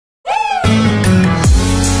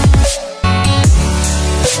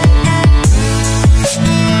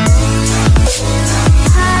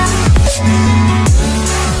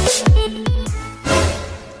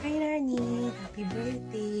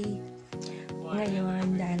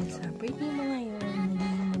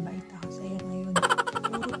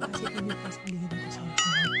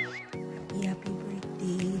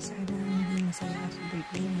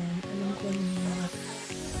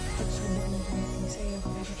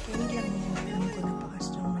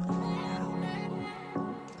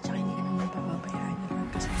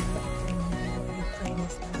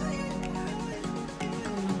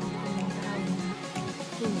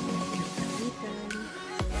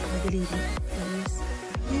daily practice.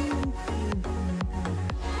 Yung field naman talaga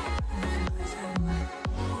magkakasama.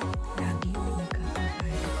 Lagi yung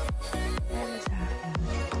magkakabay. Para sa akin,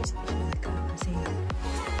 special ka kasi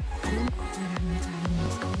alam ko marami sa amin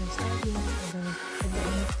school study, pero at the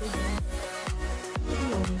end of the day,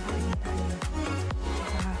 yun, hindi tayo.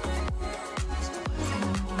 Saka gusto ko sana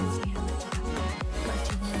maging masaya at saka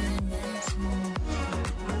ma-achieve mo yung goals mo.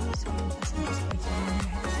 Saka gusto ko kasi gusto ko sa'yo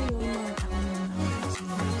lahat sa'yo, yung mga tao na nangyari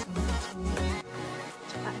sa'yo ng sobrang.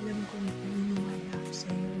 Tsaka alam ko na naniniwala ako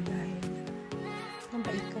sa'yo dahil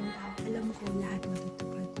mabait kang tao. Alam ko lahat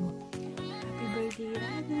matutupad mo. Happy birthday,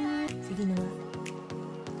 Rani! Sige na nga.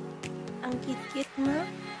 Ang cute-cute mo.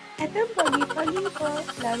 Eto, pogi-pogi ko.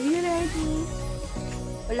 Love you, Rani.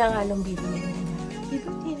 Wala nga halong bibili na niya. Happy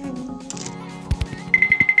birthday, Rani.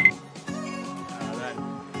 Ran,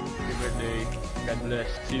 happy birthday. God bless.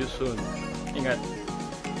 See you soon. Ingat.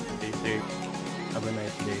 Stay safe. Have a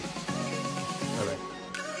nice day. Alright.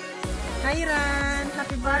 Hi, Ran.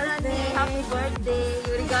 Happy birthday. Happy birthday.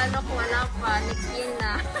 Yung regalo ko wala pa. Next year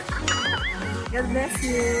na. God bless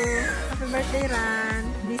you. Happy birthday, Ran.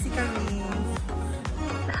 Busy kami.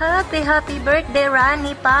 Happy birthday,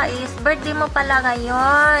 Rani Pais. Birthday mo pala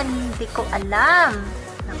ngayon. Hindi ko alam.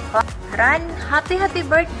 Nako. Ran, happy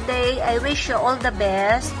birthday. I wish you all the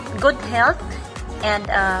best. Good health. And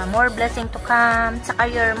more blessing to come sa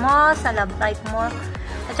career mo, sa love life mo.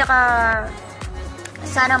 At saka,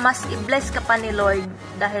 sana mas i-bless ka pa ni Lord.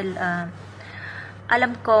 Dahil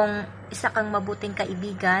alam kong isa kang mabuting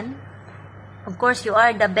kaibigan. Of course, you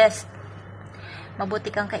are the best.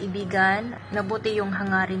 Mabuti kang kaibigan, mabuti yung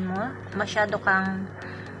hangarin mo, masyado kang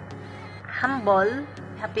humble.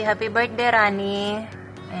 Happy birthday, Rani.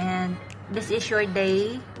 And this is your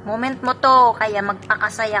day. Moment mo to, kaya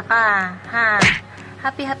magpakasaya ka. Ha?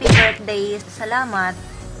 Happy birthday. Salamat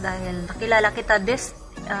dahil nakilala kita this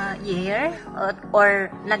year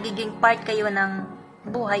or nagiging part kayo ng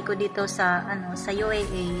buhay ko dito sa sa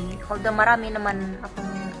UAA. Although marami naman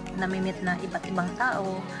akong namimit na iba't ibang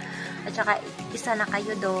tao. At saka, isa na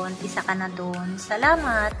kayo doon, isa ka na doon.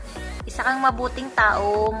 Salamat! Isa kang mabuting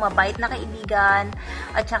tao, mabait na kaibigan,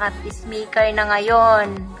 at saka peacemaker na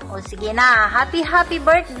ngayon. O sige na, happy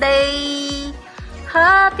birthday!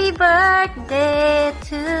 Happy birthday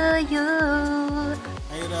to you!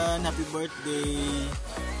 Hi Ran, happy birthday!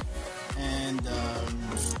 And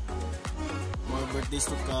more birthdays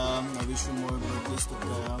to come. I wish you more birthdays to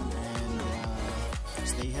come. And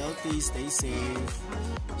stay healthy, stay safe,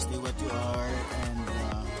 stay what you are, and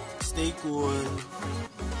stay cool,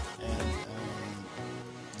 and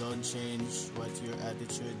don't change what your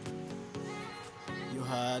attitude you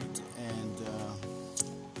had, and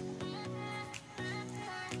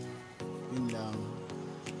yun lang.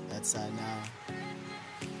 At sana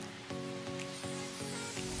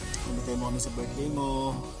kumita mo kami sa birthday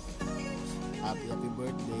mo. Happy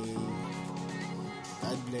birthday.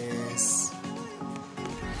 God bless.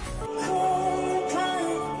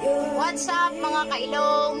 What's up mga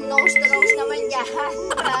kailong? Nose to nose naman dyan.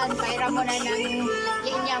 Paira mo na ng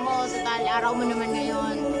linya mo. Total, araw mo naman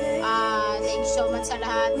ngayon. Thank you so much sa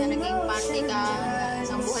lahat na naging parte ka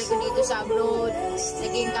ng buhay ko dito sa abroad.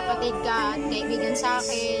 Naging kapatid ka at kaibigan sa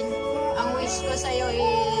akin. Ang wish ko sa'yo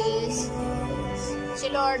is si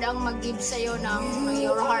Lord ang mag-give sa'yo ng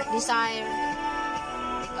your heart desire.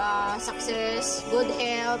 Success, good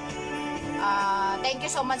health. Thank you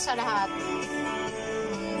so much sa lahat.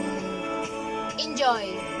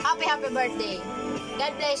 Enjoy. Happy birthday.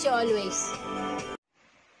 God bless you always.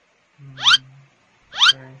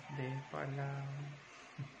 Birthday pala.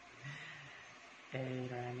 Hey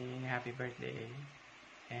Rani, happy birthday.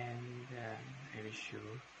 And I wish you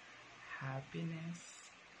happiness,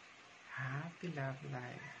 happy love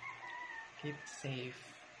life. Keep safe,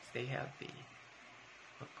 stay healthy.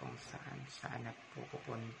 Huwag kung saan at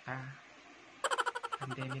pupunta.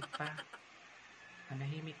 Pandemic pa.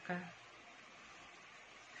 Manahimik ka.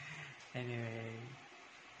 Anyway,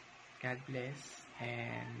 God bless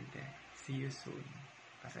and see you soon.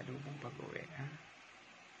 Pasalubong pag-uwi, ha?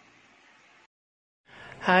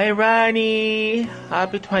 Hi, Rani!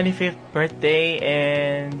 Happy 25th birthday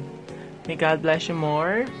and may God bless you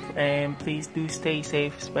more. And please do stay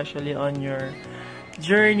safe, especially on your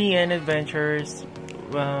journey and adventures,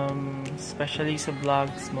 especially sa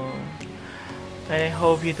vlogs mo. And I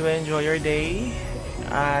hope you do enjoy your day.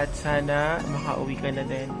 At sana makauwi ka na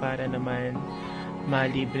din para naman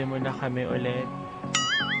malibre mo na kami ulit.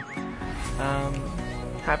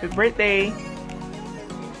 Happy birthday!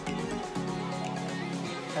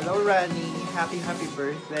 Hello Rani, happy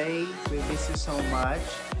birthday. We miss you so much.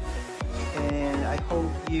 And I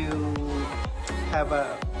hope you have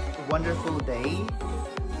a wonderful day.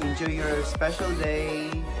 Enjoy your special day.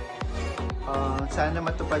 Sana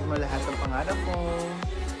matupad mo lahat ng pangarap mo.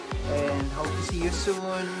 And hope to see you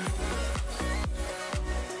soon.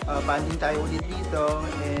 Banding tayo ulit dito.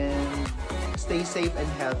 And stay safe and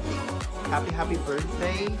healthy. Happy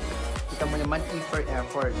birthday. Kita mo naman, E for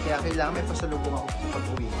effort. Kaya kailangan may pasalubong ako sa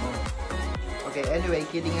pag-uwi mo. Okay, anyway,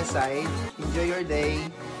 kidding aside, enjoy your day.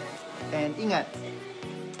 And ingat.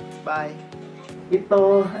 Bye.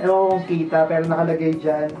 Ito, ewan kong kita, pero nakalagay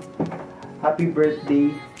dyan, happy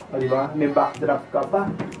birthday. O, diba? May backdrop ka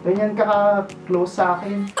pa. Ganyan ka-close sa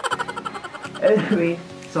akin. Anyway,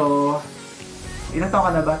 so, ilan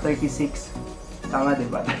taon ka na ba? 36? Tama,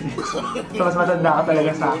 diba? So, mas matanda ka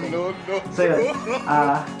talaga sa akin. So, yun.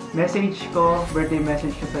 Message ko, birthday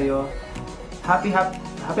message ko sa'yo. Happy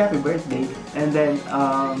birthday. And then,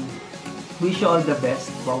 wish you all the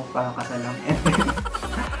best. Wow, parang kasal lang.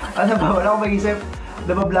 Ano ba? Wala akong mag-isip.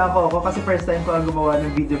 Nabablanko ako kasi first time ko ang gumawa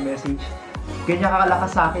ng video message. Ganyan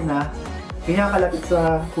kakalakas sa akin ha. Ganyan kakalapit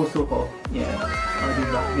sa puso ko. Yeah. O,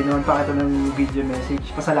 diba? Ginawan pa kita ng video message.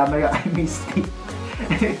 Pasalamat ka kay Misty.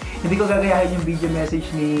 Hindi ko gagayahin yung video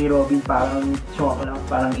message ni Robin. Parang show ako lang.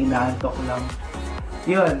 Parang inaantok lang.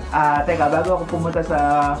 Yun. Teka, bago ako pumunta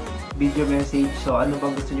sa video message. So, ano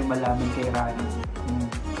bang gusto nyo malaman kay Rani?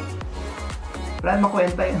 Wala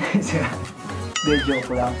makwenta yun. De,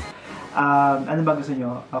 joke lang. Ano ba gusto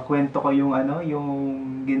nyo? Kwento ko yung yung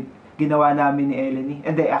ginawa namin ni Eleni.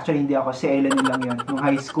 Hindi, actually hindi ako. Si Eleni lang yun. Nung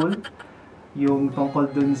high school. Yung tungkol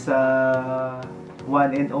dun sa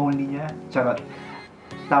one and only niya. Charot.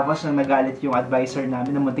 Tapos nang nagalit yung advisor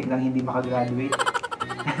namin na muntik lang hindi makagraduate.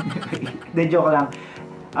 De, joke lang.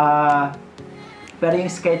 Pero yung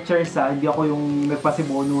Skechers hindi ako yung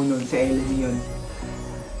nagpasibono nun. Si Eleni yun.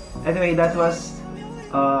 Anyway, that was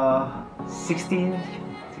 16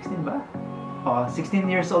 ba? 16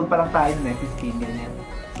 years old pa lang tayo na 15 ganyan.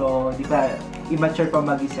 So, di pa immature pa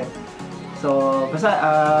mag-isip. So, basta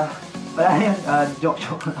wala yan, joke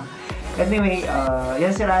lang. Anyway,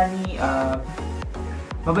 yan si Rani,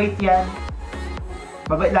 mabait yan.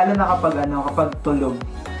 Mabait lalo na kapag tulog,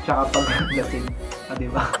 tsaka kapag lasing,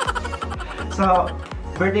 di ba? So,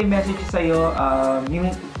 birthday message sa'yo,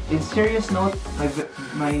 yung in serious note,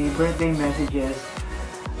 my birthday messages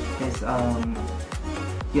is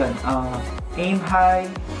yun, aim high,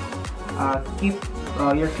 keep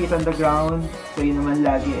your feet on the ground. So yun naman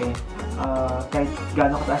lagi kahit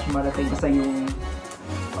gaano kataas yung marating, basta yung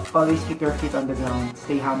always keep your feet on the ground,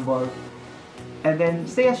 stay humble, and then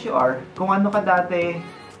stay as you are. Kung ano ka dati,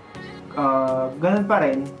 ganun pa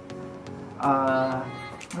rin.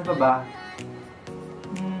 Ano pa ba?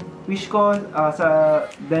 Wish ko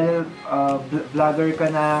dahil vlogger ka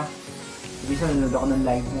na, bisa nanonood ako ng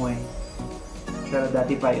live mo pero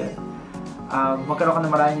dati pa yun. Magkaroon ka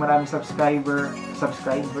ng maraming subscribers,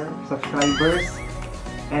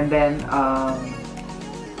 and then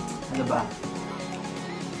ano ba,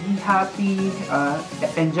 be happy,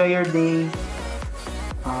 enjoy your day,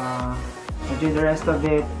 enjoy the rest of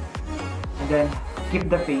it, and then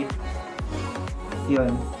keep the faith.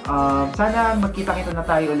 Yun. Sana magkita-kita na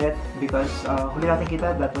tayo ulit because huli natin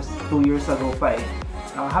kita, that was 2 years ago pa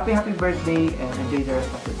happy birthday and enjoy the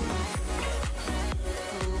rest of the day.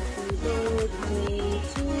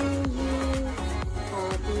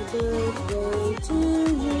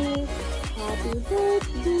 Happy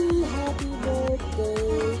birthday to you.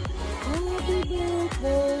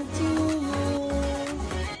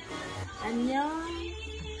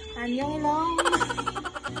 Annyeong long.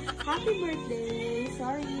 Happy birthday.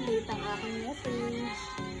 Sorry, late ang aking message.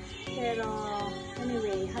 Pero,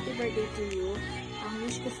 anyway, happy birthday to you. Ang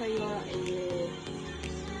wish ko sa'yo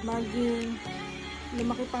maging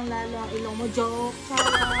lumaki pang lalo ang ilong mo. Joke.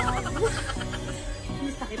 Charot.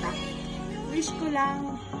 Miss na kita. Wish ko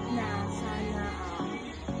lang na sana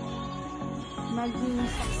maging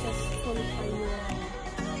successful pa yung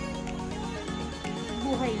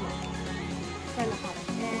buhay mo sa lahat.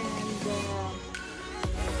 And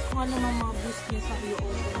kung ano mang mga business ang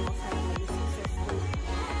i-open mo, sana maging successful.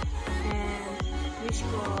 And wish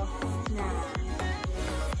ko na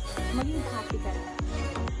maging happy ka na.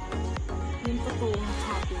 Yung totoong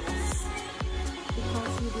happiness.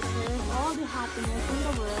 Because you deserve all the happiness in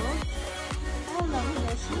the world. I love you,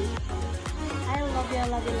 Beshi. I love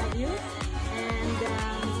you. And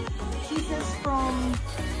kisses from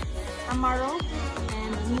Amaro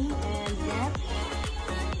and me and Beth.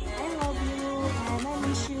 I love you and I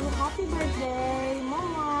wish you happy birthday,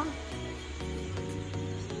 Mama.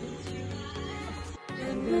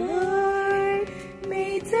 The Lord,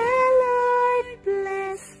 may the Lord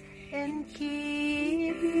bless and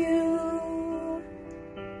keep you.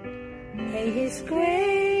 May His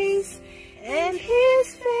grace and His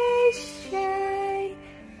face shine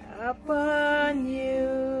upon you.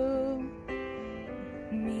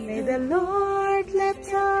 May the Lord lift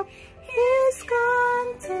up His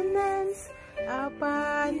countenance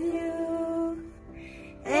upon you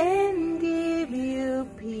and give you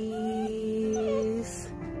peace.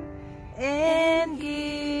 And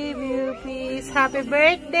give you peace. Happy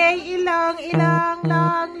birthday, Ilong, Ilong,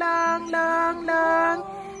 long, long, long, long.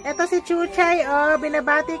 Ito si Chuchay,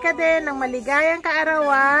 binabati ka din ng maligayang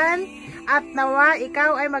kaarawan at nawa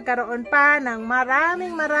ikaw ay magkaroon pa ng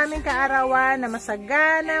maraming kaarawan na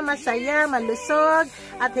masagana, masaya, malusog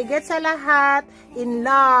at higit sa lahat, in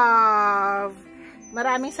love.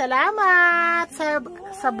 Maraming salamat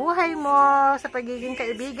sa buhay mo, sa pagiging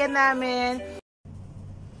kaibigan namin.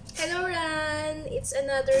 Hello Ran! It's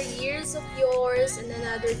another years of yours and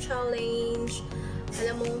another challenge.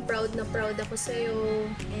 Alam mo, proud na proud ako sa'yo.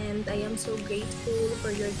 And I am so grateful for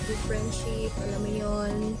your good friendship. Alam mo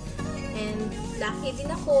yon. And lucky din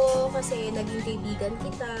ako kasi naging kaibigan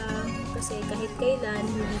kita. Kasi kahit kailan,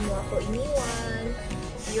 hindi mo ako iniwan.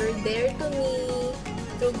 You're there to me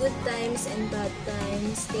through good times and bad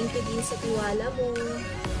times. Thank you din sa tiwala mo.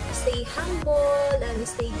 Stay humble and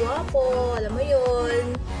stay guwapo. Alam mo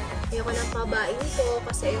yon. Ayoko ng kabain nito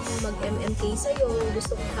kasi ayoko mag-MMK sa'yo.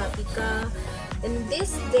 Gusto kong happy ka in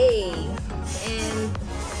this day. And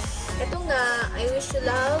eto nga, I wish you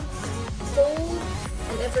love, hope,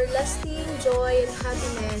 and everlasting joy and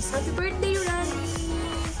happiness. Happy birthday, Rani!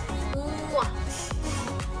 Mwah!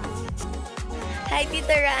 Hi,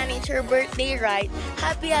 Tita Ran. It's your birthday, right?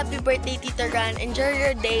 Happy birthday, Tita Ran. Enjoy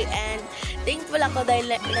your day and thankful ako dahil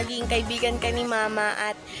naging kaibigan ka ni Mama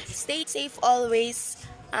at stay safe always.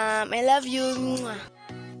 I love you.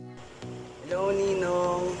 Hello,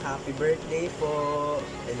 Ninong. Happy birthday po.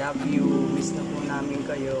 I love you. Miss na po namin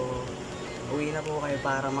kayo. Uwi na po kayo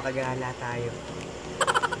para makagala tayo.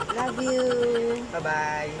 Love you.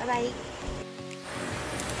 Bye-bye. Bye-bye.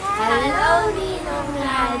 Hello, Ninong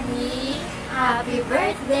Rani. Happy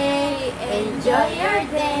birthday. Enjoy your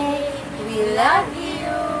day. We love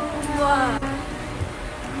you. Mwah.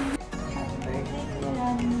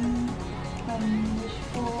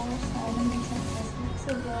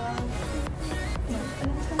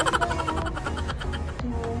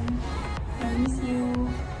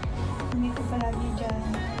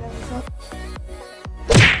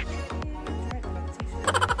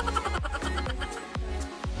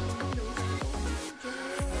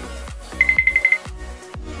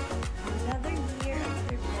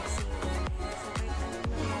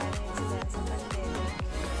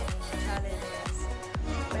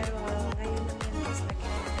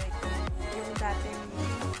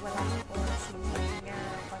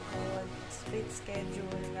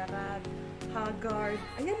 Schedule, narad, haggard.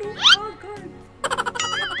 Ayan o, haggard!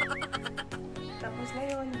 Tapos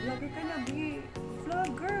ngayon, vlogger ka na, B.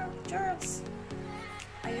 Vlogger, Charles!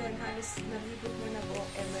 Ayun, halos nalibot mo na po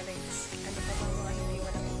Emirates. Ano pa ba mga hindi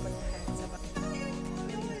wala kong puntahan sa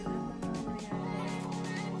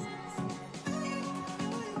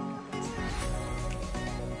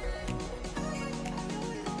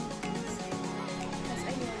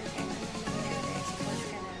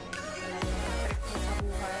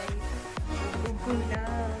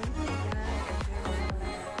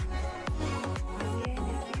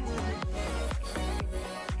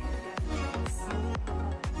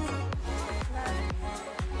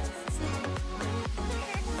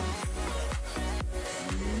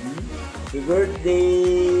Happy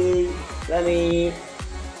birthday, Rani!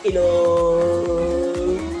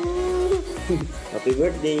 Ilong! Happy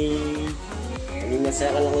birthday! Maging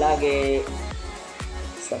masaya ka lang lagi.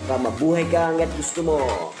 Saka mabuhay ka hanggat gusto mo.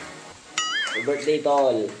 Happy birthday,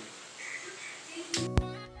 Tol!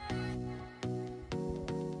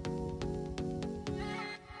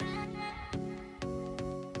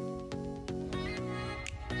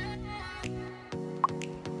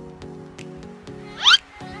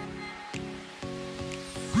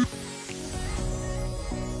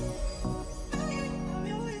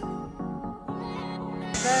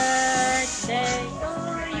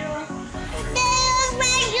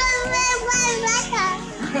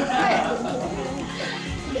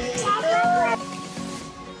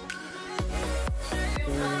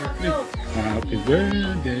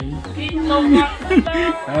 birthday to you. Happy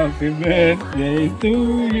birthday. Happy birthday to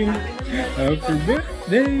you. Happy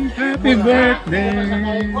birthday. Happy birthday.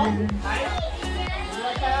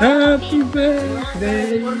 Happy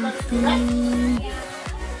birthday to you.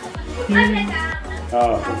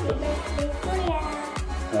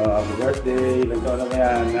 Happy birthday. Ilang taon na ba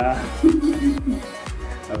yan, ha?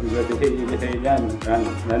 Happy birthday. Yan.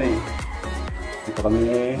 Rani. Dito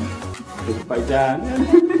kami. Dito pa dyan.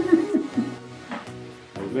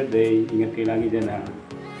 Happy birthday. Ingat kayo lagi dyan ha.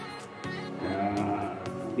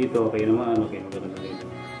 Dito, kayo naman. Okay naman na dito.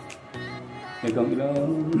 Itong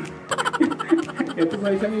ilong. Ito pa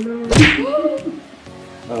isang ilong.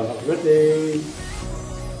 Happy birthday.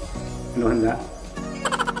 Ano handa?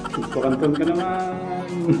 Kukanton ka naman.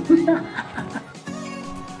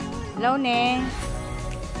 Hello, Neng.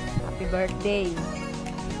 Happy birthday.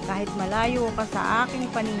 Kahit malayo ka sa aking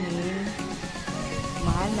paningin,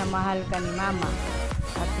 mahal na mahal ka ni Mama.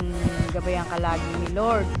 At gabayan ka lagi ni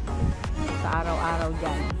Lord sa araw-araw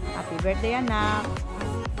dyan. Happy birthday, anak.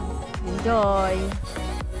 Enjoy.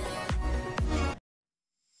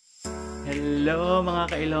 Hello mga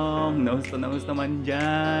kailong! Naus naman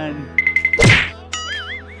dyan!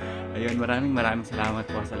 Ayun, maraming salamat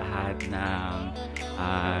po sa lahat ng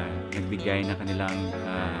nagbigay na kanilang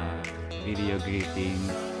video greetings,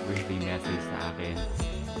 birthday message sa akin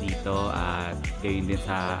dito at gayon din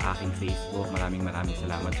sa aking Facebook. Maraming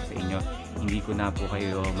salamat po sa inyo. Hindi ko na po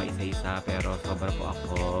kayo maisa-isa pero sobra po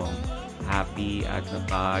akong happy at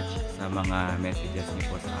na-touch sa mga messages niyo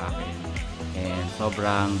po sa akin. And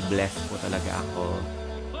sobrang blessed po talaga ako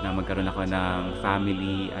na magkaroon ako ng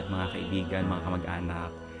family at mga kaibigan, mga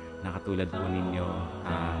kamag-anak na katulad po ninyo.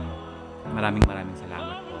 Maraming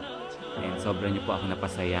salamat po. And sobrang niyo po ako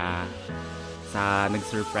napasaya sa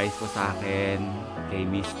nag-surprise po sa akin kay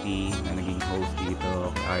Misty na naging host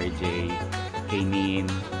dito, kay RJ, kay Nin,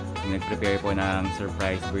 yung nag-prepare po ng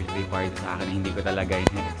surprise birthday party sa akin na hindi ko talaga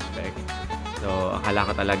in-expect. So, akala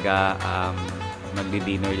ko talaga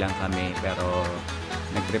magdi-dinner lang kami pero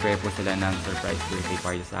nag-prepare po sila ng surprise birthday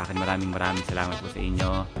party sa akin. Maraming salamat po sa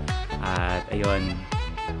inyo. At ayun,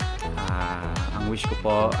 ang wish ko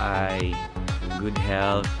po ay good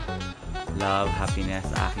health, love, happiness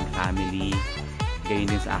sa aking family, gayon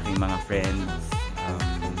din sa aking mga friends.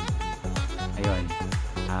 Ayun,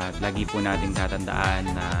 at lagi po nating tatandaan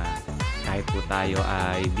na kahit po tayo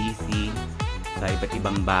ay busy sa iba't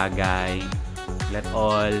ibang bagay, let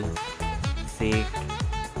all seek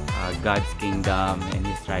God's kingdom and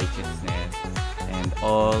His righteousness, and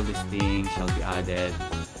all these things shall be added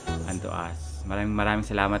unto us. Maraming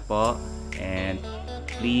salamat po, and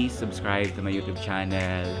please subscribe to my YouTube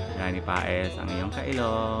channel, Rani Paes, ang iyong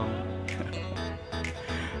kailong.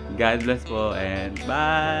 God bless po, and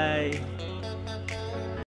bye!